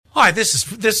All right, this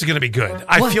is going to be good.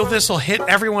 I feel this will hit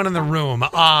everyone in the room.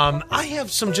 I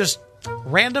have some just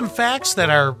random facts that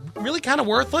are really kind of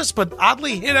worthless, but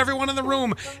oddly hit everyone in the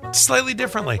room slightly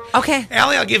differently. Okay.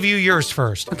 Allie, I'll give you yours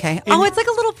first. Okay. It's like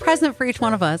a little present for each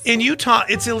one of us. In Utah,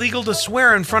 it's illegal to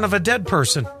swear in front of a dead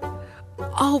person.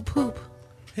 Oh, poop.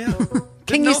 Yeah.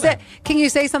 Can you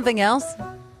say something else?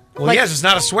 Well, yes, it's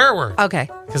not a swear word. Okay.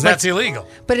 Because that's illegal.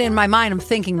 But in my mind, I'm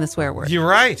thinking the swear word. You're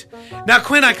right. Now,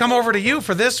 Quinn, I come over to you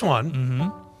for this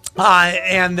one.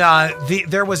 Mm-hmm.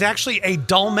 There was actually a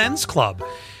Dull Men's Club,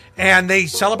 and they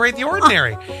celebrate the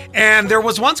ordinary. And there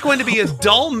was once going to be a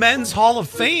Dull Men's Hall of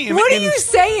Fame. What are you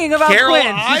saying about Carroll,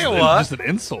 Quinn? Iowa? Just an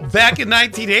insult. Back in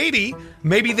 1980.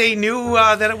 Maybe they knew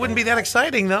that it wouldn't be that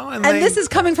exciting, though. And this is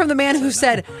coming from the man who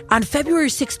said, on February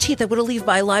 16th, I would have leave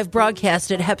my live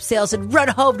broadcast at Hep Sales and run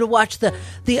home to watch the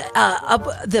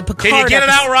Picard. Can you get it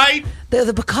out right?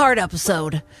 The Picard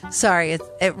episode. Sorry,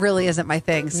 it really isn't my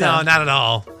thing. So. No, not at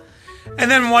all.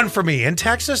 And then one for me. In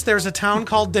Texas, there's a town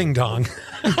called Ding Dong.